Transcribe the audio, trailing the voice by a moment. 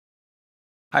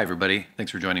Hi everybody,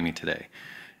 thanks for joining me today.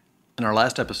 In our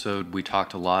last episode, we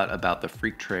talked a lot about the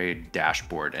FreqTrade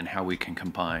dashboard and how we can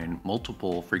combine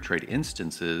multiple FreqTrade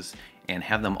instances and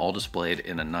have them all displayed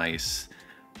in a nice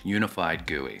unified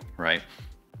GUI, right?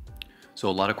 So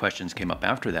a lot of questions came up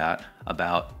after that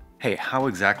about, hey, how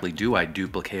exactly do I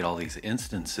duplicate all these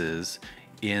instances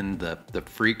in the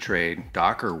FreqTrade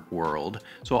Docker world?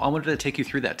 So I wanted to take you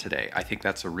through that today. I think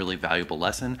that's a really valuable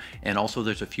lesson. And also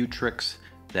there's a few tricks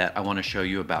that I want to show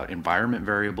you about environment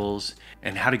variables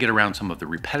and how to get around some of the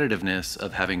repetitiveness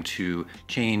of having to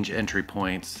change entry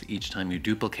points each time you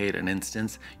duplicate an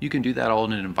instance. You can do that all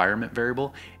in an environment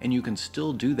variable, and you can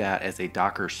still do that as a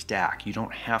Docker stack. You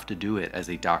don't have to do it as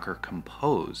a Docker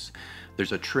compose.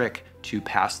 There's a trick to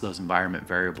pass those environment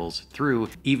variables through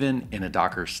even in a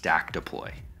Docker stack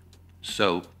deploy.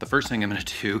 So the first thing I'm going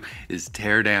to do is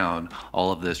tear down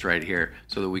all of this right here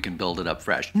so that we can build it up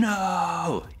fresh.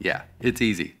 No! Yeah, it's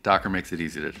easy. Docker makes it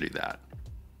easy to do that.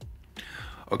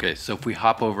 Okay, so if we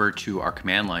hop over to our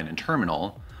command line and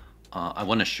terminal, I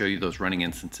want to show you those running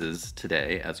instances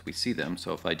today as we see them.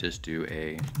 So if I just do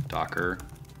a docker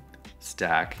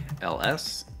stack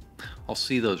ls, I'll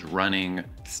see those running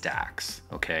stacks,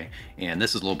 okay? And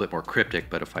this is a little bit more cryptic,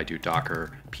 but if I do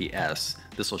docker ps,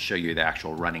 this will show you the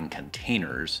actual running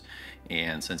containers.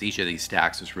 And since each of these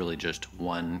stacks is really just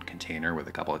one container with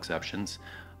a couple exceptions,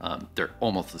 they're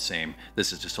almost the same.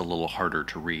 This is just a little harder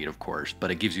to read, of course,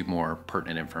 but it gives you more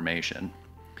pertinent information.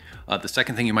 The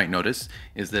second thing you might notice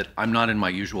is that I'm not in my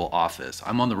usual office.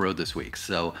 I'm on the road this week.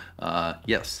 So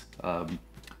yes, I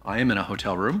am in a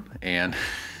hotel room and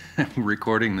I'm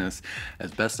recording this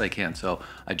as best I can, so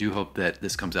I do hope that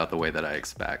this comes out the way that I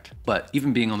expect. But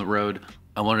even being on the road,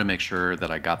 I wanted to make sure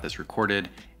that I got this recorded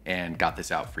and got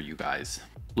this out for you guys.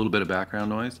 A little bit of background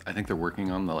noise. I think they're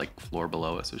working on the floor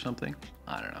below us or something.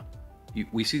 I don't know.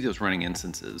 We see those running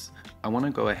instances. I want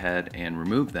to go ahead and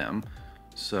remove them.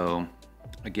 So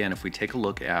again, if we take a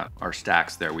look at our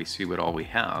stacks there, we see what all we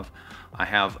have. I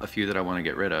have a few that I want to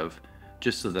get rid of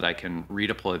just so that I can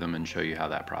redeploy them and show you how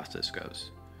that process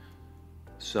goes.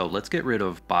 So let's get rid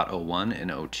of bot 01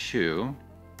 and 02.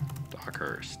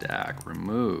 Docker stack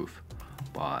remove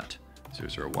bot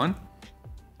 001,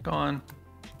 gone.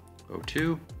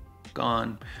 02,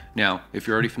 gone. Now, if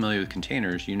you're already familiar with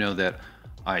containers, you know that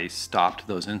I stopped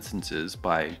those instances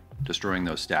by destroying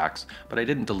those stacks, but I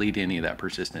didn't delete any of that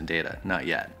persistent data, not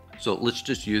yet. So let's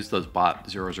just use those bot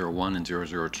 001 and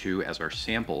 002 as our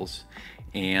samples.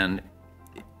 And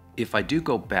if I do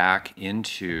go back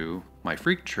into my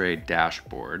FreqTrade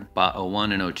dashboard, bot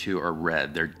 01 and 02 are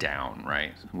red, they're down,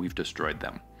 right? We've destroyed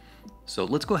them. So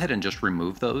let's go ahead and just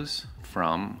remove those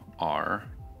from our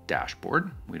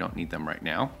dashboard. We don't need them right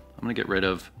now. I'm gonna get rid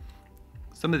of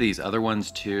some of these other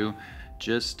ones too,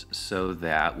 just so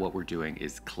that what we're doing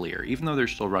is clear. Even though they're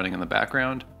still running in the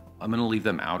background, I'm gonna leave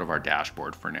them out of our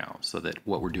dashboard for now so that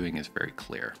what we're doing is very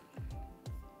clear.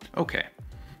 Okay.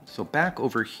 So back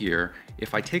over here,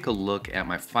 if I take a look at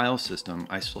my file system,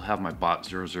 I still have my bot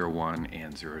 001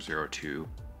 and 002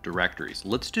 directories.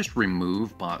 Let's just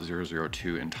remove bot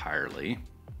 002 entirely.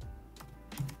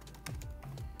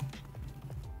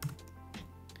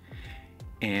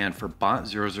 And for bot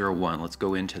 001, let's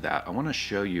go into that. I want to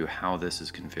show you how this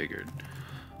is configured.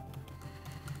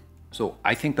 So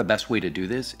I think the best way to do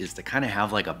this is to kind of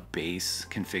have like a base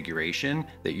configuration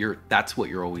that's what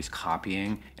you're always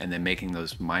copying and then making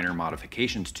those minor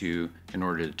modifications to in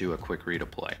order to do a quick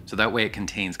redeploy. So that way it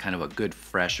contains kind of a good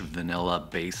fresh vanilla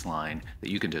baseline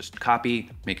that you can just copy,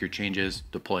 make your changes,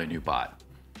 deploy a new bot.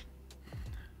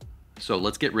 So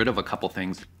let's get rid of a couple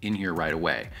things in here right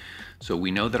away. So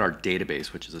we know that our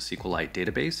database, which is a SQLite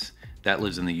database, that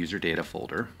lives in the user data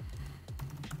folder.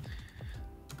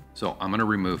 So I'm going to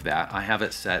remove that. I have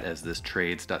it set as this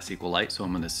trades.sqlite, so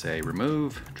I'm going to say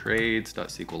remove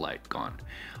trades.sqlite, gone.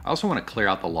 I also want to clear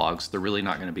out the logs. They're really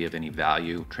not going to be of any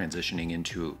value transitioning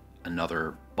into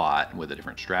another bot with a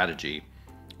different strategy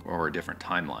or a different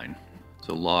timeline.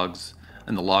 So logs,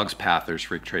 in the logs path, there's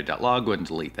FreqTrade.log. Go ahead and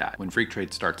delete that. When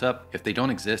FreqTrade starts up, if they don't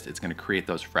exist, it's going to create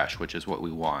those fresh, which is what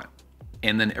we want.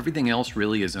 And then everything else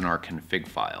really is in our config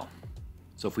file.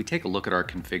 So if we take a look at our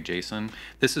config JSON,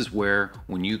 this is where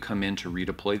when you come in to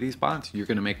redeploy these bots, you're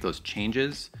gonna make those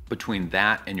changes between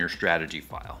that and your strategy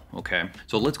file, okay?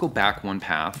 So let's go back one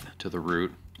path to the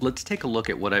root. Let's take a look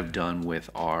at what I've done with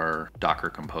our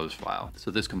Docker compose file. So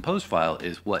this compose file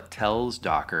is what tells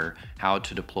Docker how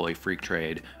to deploy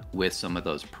FreqTrade with some of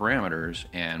those parameters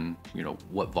and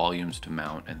what volumes to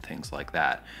mount and things like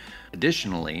that.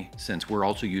 Additionally, since we're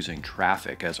also using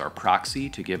traffic as our proxy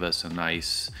to give us a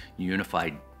nice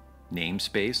unified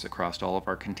namespace across all of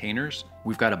our containers.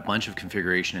 We've got a bunch of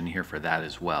configuration in here for that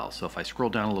as well. So if I scroll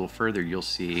down a little further, you'll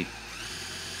see,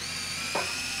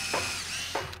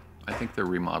 I think they're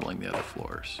remodeling the other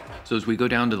floors. So as we go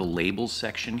down to the labels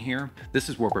section here, this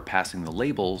is where we're passing the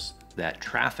labels that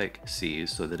traffic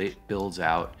sees so that it builds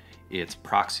out its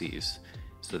proxies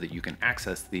so that you can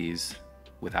access these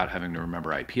without having to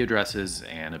remember IP addresses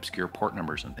and obscure port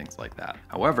numbers and things like that.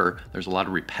 However, there's a lot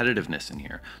of repetitiveness in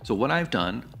here. So what I've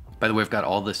done, by the way, I've got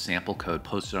all this sample code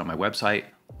posted on my website,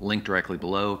 linked directly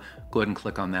below. Go ahead and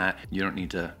click on that. You don't need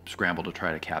to scramble to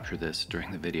try to capture this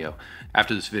during the video.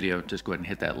 After this video, just go ahead and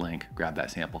hit that link, grab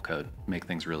that sample code, make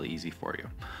things really easy for you.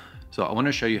 So I want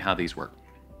to show you how these work.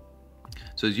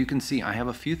 So as you can see, I have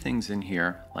a few things in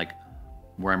here, like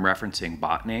where I'm referencing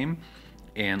bot name.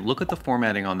 And look at the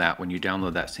formatting on that when you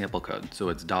download that sample code. So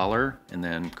it's $ and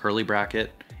then curly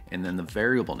bracket and then the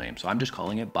variable name. So I'm just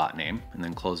calling it bot name and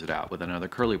then close it out with another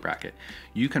curly bracket.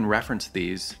 You can reference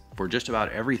these for just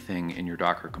about everything in your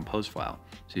Docker Compose file.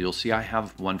 So you'll see I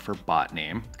have one for bot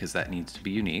name because that needs to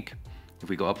be unique. If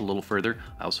we go up a little further,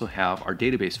 I also have our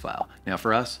database file. Now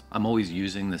for us, I'm always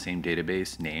using the same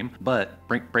database name, but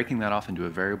breaking that off into a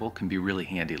variable can be really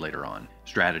handy later on.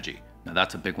 Strategy. Now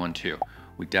that's a big one too.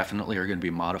 We definitely are going to be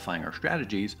modifying our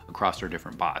strategies across our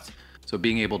different bots. So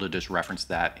being able to just reference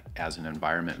that as an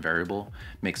environment variable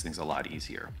makes things a lot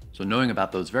easier. So knowing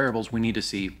about those variables, we need to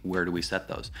see where do we set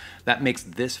those. That makes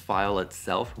this file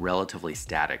itself relatively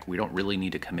static. We don't really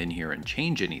need to come in here and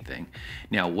change anything.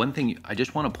 Now, one thing, I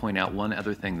just want to point out one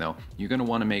other thing though. You're going to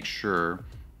want to make sure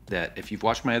that if you've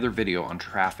watched my other video on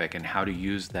traffic and how to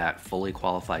use that fully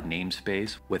qualified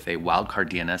namespace with a wildcard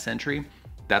DNS entry,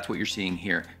 that's what you're seeing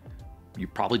here. You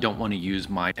probably don't want to use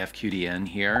my FQDN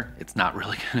here. It's not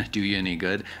really going to do you any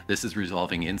good. This is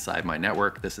resolving inside my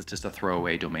network. This is just a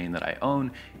throwaway domain that I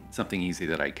own, something easy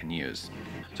that I can use.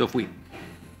 So if we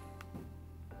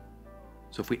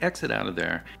exit out of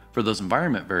there, for those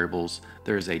environment variables,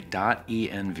 there's a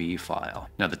 .env file.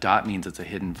 Now the dot means it's a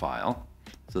hidden file.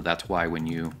 So that's why when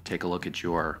you take a look at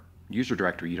your user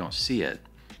directory, you don't see it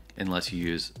unless you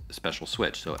use a special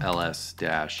switch. So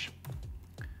ls-alh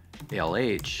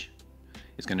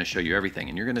is going to show you everything,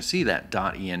 and you're going to see that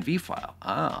 .env file.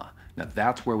 Now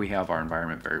that's where we have our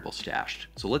environment variable stashed.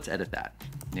 So let's edit that,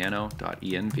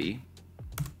 nano.env.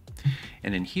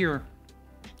 And in here,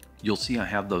 you'll see I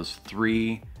have those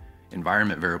 3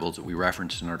 environment variables that we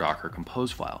referenced in our Docker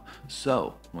Compose file.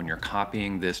 So when you're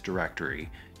copying this directory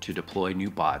to deploy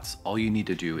new bots, all you need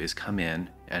to do is come in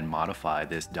and modify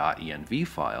this .env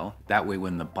file. That way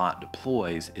when the bot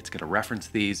deploys, it's going to reference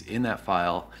these in that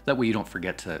file. That way you don't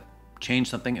forget to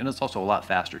change something, and it's also a lot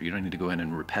faster. You don't need to go in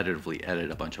and repetitively edit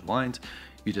a bunch of lines.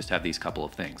 You just have these couple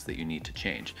of things that you need to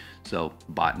change. So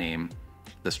bot name,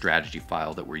 the strategy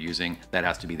file that we're using, that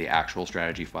has to be the actual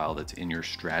strategy file that's in your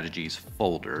strategies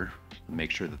folder.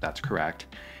 Make sure that that's correct.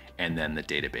 And then the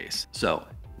database. So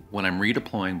when I'm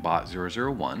redeploying bot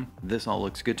 001, this all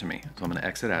looks good to me. So I'm going to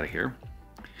exit out of here.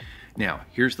 Now,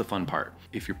 here's the fun part.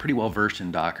 If you're pretty well versed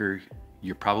in Docker,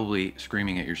 you're probably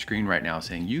screaming at your screen right now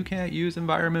saying, you can't use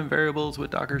environment variables with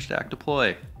Docker Stack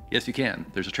Deploy. Yes, you can.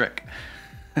 There's a trick.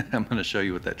 I'm going to show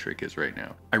you what that trick is right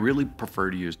now. I really prefer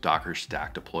to use Docker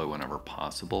Stack Deploy whenever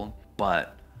possible,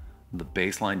 but the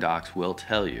baseline docs will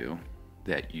tell you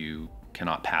that you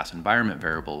cannot pass environment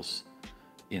variables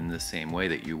in the same way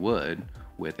that you would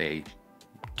with a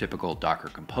typical Docker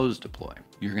Compose deploy.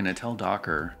 You're going to tell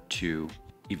Docker to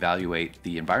evaluate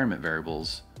the environment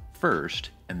variables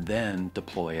first and then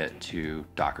deploy it to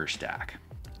Docker Stack.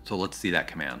 So let's see that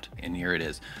command. And here it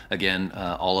is. Again,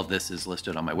 all of this is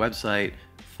listed on my website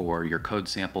for your code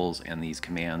samples and these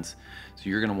commands. So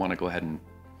you're going to want to go ahead and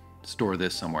store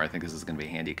this somewhere. I think this is going to be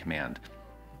a handy command.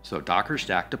 So Docker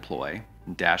Stack Deploy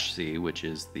 -c, which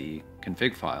is the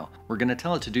config file. We're going to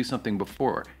tell it to do something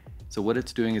before. So what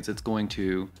it's doing is it's going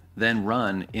to then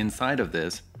run inside of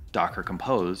this Docker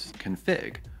Compose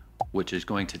config, which is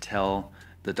going to tell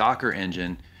the Docker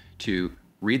engine to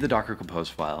read the Docker Compose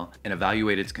file and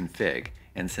evaluate its config.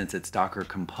 And since it's Docker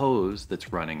Compose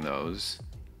that's running those,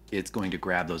 it's going to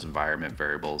grab those environment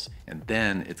variables and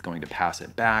then it's going to pass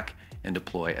it back and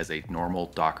deploy as a normal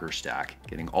Docker stack,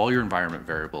 getting all your environment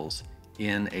variables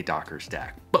in a Docker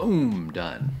stack. Boom,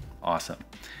 done. Awesome.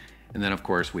 And then of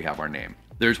course we have our name.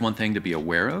 There's one thing to be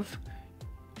aware of.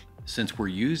 Since we're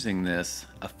using this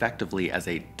effectively as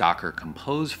a Docker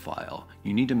Compose file,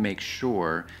 you need to make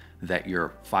sure that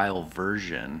your file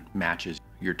version matches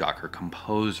your Docker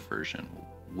Compose version,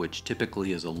 which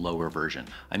typically is a lower version.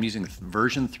 I'm using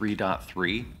version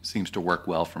 3.3, seems to work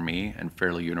well for me and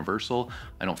fairly universal.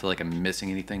 I don't feel like I'm missing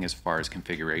anything as far as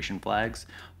configuration flags,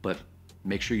 but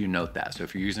Make sure you note that. So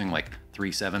if you're using like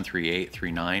 3.7, 3.8,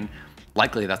 3.9,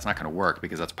 likely that's not going to work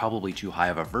because that's probably too high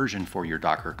of a version for your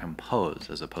Docker Compose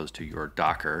as opposed to your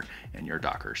Docker and your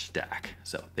Docker stack.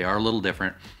 So they are a little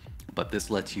different, but this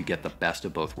lets you get the best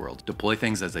of both worlds. Deploy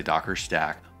things as a Docker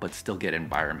stack, but still get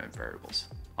environment variables.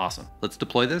 Awesome. Let's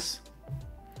deploy this.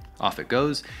 Off it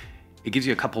goes. It gives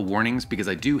you a couple warnings because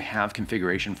I do have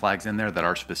configuration flags in there that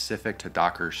are specific to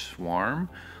Docker Swarm.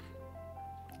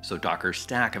 So Docker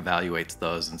Stack evaluates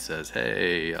those and says,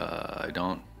 hey,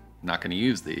 not going to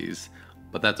use these,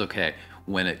 but that's okay.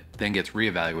 When it then gets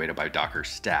reevaluated by Docker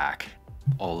Stack,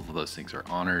 all of those things are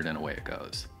honored and away it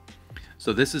goes.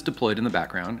 So this is deployed in the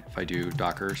background. If I do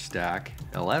Docker Stack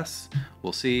ls,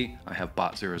 we'll see I have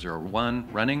bot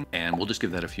 001 running, and we'll just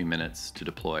give that a few minutes to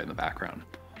deploy in the background.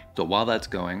 So while that's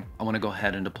going, I want to go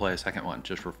ahead and deploy a second one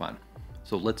just for fun.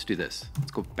 So let's do this.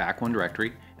 Let's go back one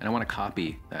directory, and I want to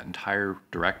copy that entire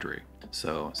directory.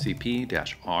 So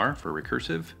cp-r for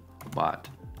recursive bot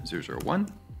 001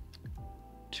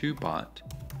 to bot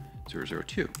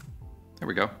 002. There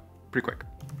we go. Pretty quick.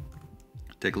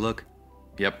 Take a look.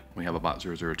 Yep, we have a bot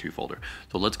 002 folder.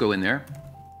 So let's go in there,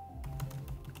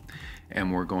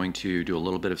 and we're going to do a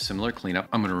little bit of similar cleanup.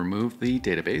 I'm going to remove the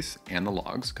database and the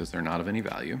logs because they're not of any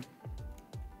value.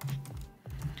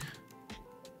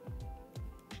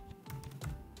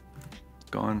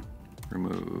 Gone,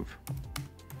 remove.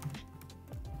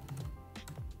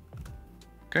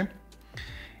 Okay.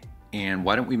 And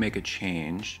why don't we make a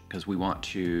change? Because we want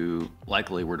to,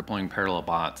 likely we're deploying parallel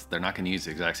bots. They're not going to use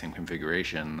the exact same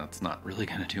configuration. That's not really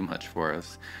going to do much for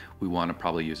us. We want to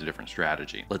probably use a different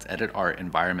strategy. Let's edit our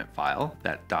environment file,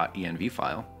 that .env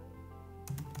file.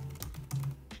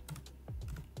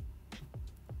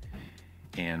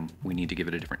 And we need to give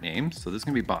it a different name. So this is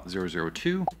going to be bot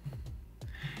 002.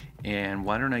 And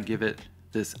why don't I give it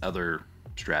this other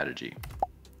strategy,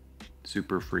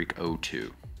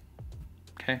 superfreq02.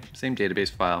 Okay, same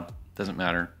database file, doesn't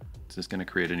matter. It's just gonna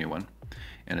create a new one,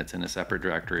 and it's in a separate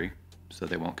directory, so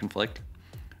they won't conflict.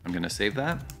 I'm gonna save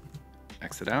that,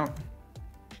 exit out,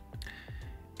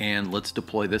 and let's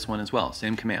deploy this one as well.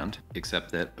 Same command,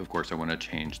 except that, of course, I wanna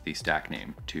change the stack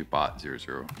name to bot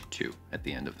 002 at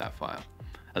the end of that file.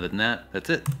 Other than that, that's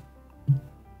it.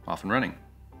 Off and running.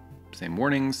 Same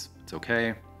warnings, it's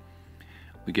okay.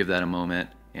 We give that a moment,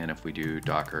 and if we do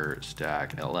Docker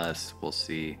Stack ls, we'll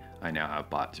see I now have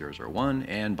bot 001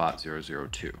 and bot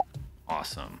 002.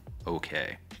 Awesome,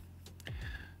 okay.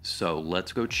 So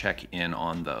let's go check in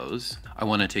on those. I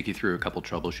wanna take you through a couple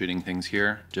troubleshooting things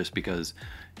here, just because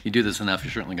you do this enough,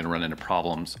 you're certainly gonna run into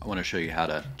problems. I wanna show you how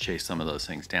to chase some of those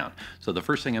things down. So the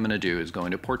first thing I'm gonna do is go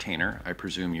into Portainer. I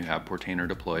presume you have Portainer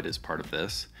deployed as part of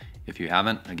this. If you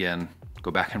haven't, again, go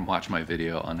back and watch my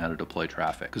video on how to deploy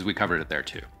traffic, because we covered it there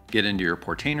too. Get into your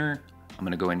Portainer. I'm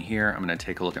gonna go in here, I'm gonna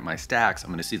take a look at my stacks. I'm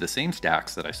gonna see the same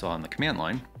stacks that I saw in the command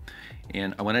line.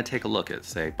 And I wanna take a look at,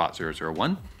 say, bot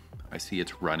 001. I see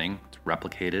it's running, it's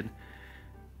replicated.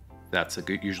 That's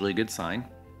usually a good sign.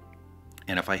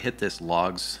 And if I hit this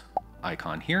logs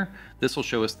icon here, this will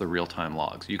show us the real-time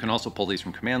logs. You can also pull these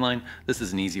from command line. This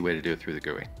is an easy way to do it through the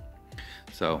GUI.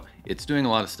 So it's doing a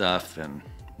lot of stuff, and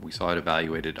we saw it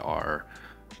evaluated our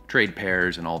trade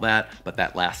pairs and all that, but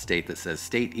that last state that says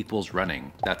state equals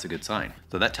running, that's a good sign.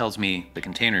 So that tells me the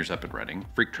container's up and running,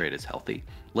 FreqTrade is healthy.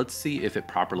 Let's see if it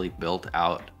properly built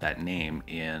out that name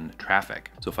in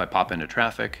traffic. So if I pop into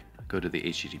traffic, go to the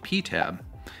HTTP tab,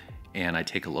 and I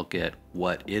take a look at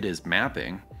what it is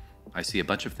mapping, I see a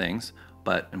bunch of things,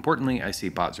 but importantly, I see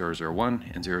bot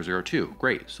 001 and 002.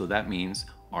 Great, so that means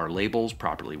our labels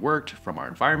properly worked from our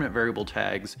environment variable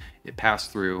tags, it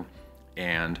passed through,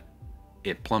 and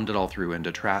it plumbed it all through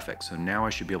into traffic. So now I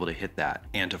should be able to hit that.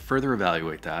 And to further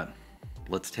evaluate that,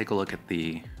 let's take a look at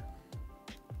the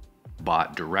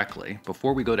bot directly.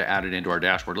 Before we go to add it into our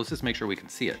dashboard, let's just make sure we can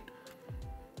see it.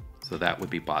 So that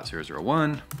would be bot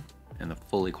 001 and the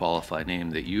fully qualified name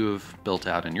that you have built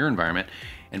out in your environment.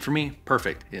 And for me,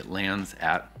 perfect. It lands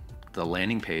at the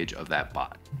landing page of that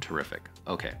bot. Terrific.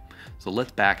 Okay, so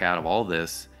let's back out of all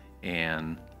this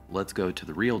and let's go to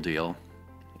the real deal.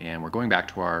 And we're going back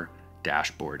to our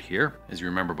dashboard here. As you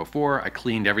remember before, I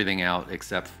cleaned everything out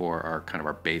except for our kind of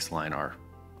our baseline, our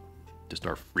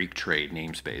FreqTrade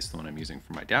namespace, the one I'm using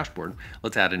for my dashboard.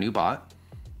 Let's add a new bot.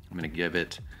 I'm going to give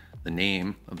it the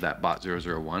name of that bot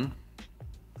 001.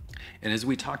 And as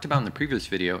we talked about in the previous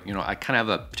video, you know, I kind of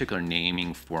have a particular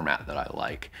naming format that I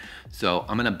like. So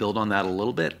I'm going to build on that a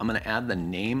little bit. I'm going to add the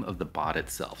name of the bot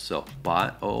itself. So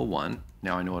bot 001.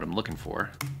 Now I know what I'm looking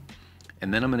for.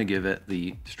 And then I'm going to give it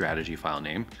the strategy file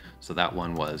name. So that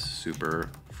one was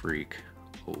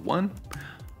superfreq01.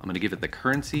 I'm going to give it the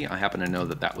currency. I happen to know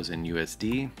that that was in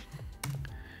USD,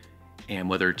 and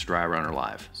whether it's dry run or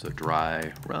live. So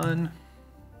dry run,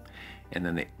 and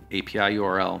then the API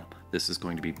URL. This is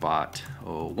going to be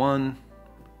bot01,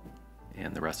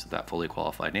 and the rest of that fully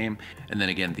qualified name. And then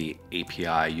again, the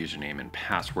API username and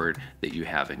password that you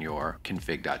have in your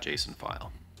config.json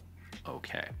file.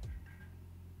 Okay,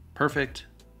 perfect.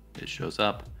 It shows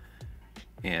up.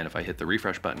 And if I hit the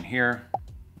refresh button here,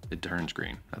 it turns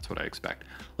green. That's what I expect.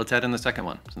 Let's add in the second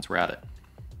one since we're at it.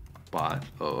 Bot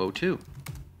 002.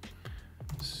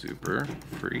 Super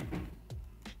free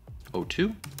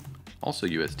 02, also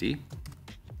USD.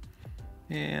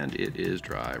 And it is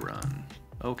dry run.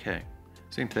 Okay,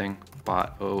 same thing,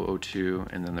 bot 002,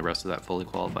 and then the rest of that fully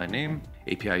qualified name,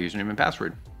 API username and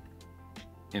password.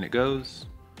 In it goes,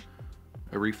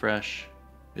 a refresh,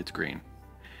 it's green.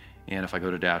 And if I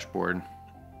go to dashboard,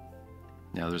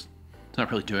 now it's not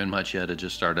really doing much yet, it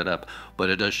just started up, but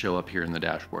it does show up here in the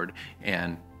dashboard,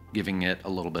 and giving it a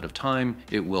little bit of time,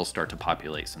 it will start to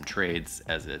populate some trades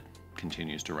as it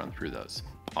continues to run through those.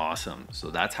 Awesome, so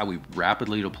that's how we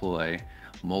rapidly deploy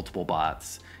multiple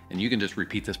bots, and you can just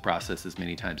repeat this process as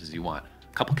many times as you want.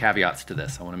 A couple caveats to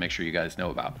this I want to make sure you guys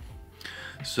know about.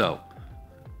 So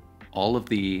all of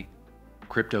the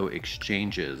crypto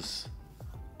exchanges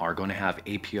are going to have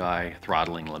API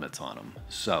throttling limits on them.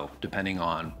 So depending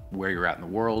on where you're at in the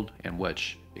world and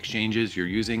which exchanges you're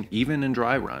using, even in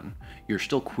dry run, you're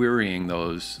still querying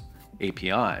those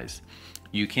APIs.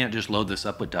 You can't just load this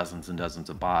up with dozens and dozens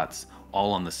of bots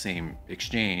all on the same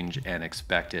exchange and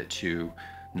expect it to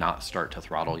not start to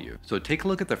throttle you. So take a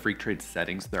look at the FreqTrade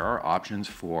settings. There are options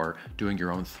for doing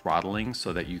your own throttling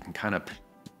so that you can kind of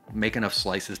make enough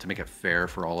slices to make it fair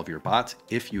for all of your bots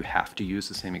if you have to use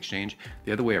the same exchange.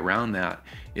 The other way around that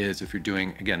is if you're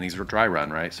doing, again, these are dry run,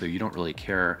 right? So you don't really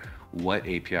care what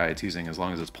API it's using as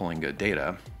long as it's pulling good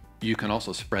data. You can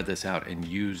also spread this out and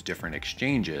use different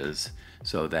exchanges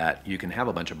so that you can have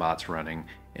a bunch of bots running,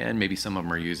 and maybe some of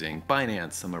them are using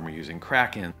Binance, some of them are using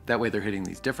Kraken. That way they're hitting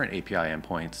these different API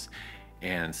endpoints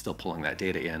and still pulling that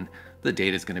data in. The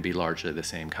data is going to be largely the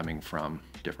same coming from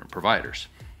different providers.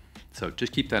 So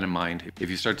just keep that in mind. If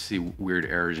you start to see weird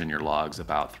errors in your logs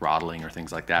about throttling or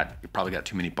things like that, you probably got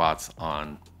too many bots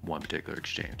on one particular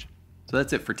exchange. So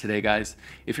that's it for today, guys.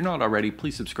 If you're not already,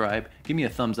 please subscribe. Give me a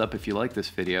thumbs up if you like this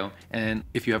video. And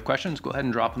if you have questions, go ahead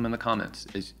and drop them in the comments.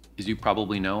 As you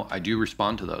probably know, I do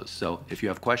respond to those. So if you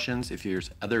have questions, if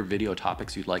there's other video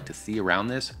topics you'd like to see around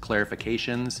this,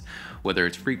 clarifications, whether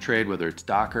it's FreqTrade, whether it's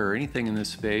Docker or anything in this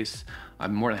space,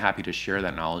 I'm more than happy to share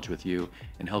that knowledge with you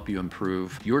and help you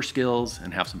improve your skills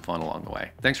and have some fun along the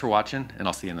way. Thanks for watching, and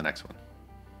I'll see you in the next one.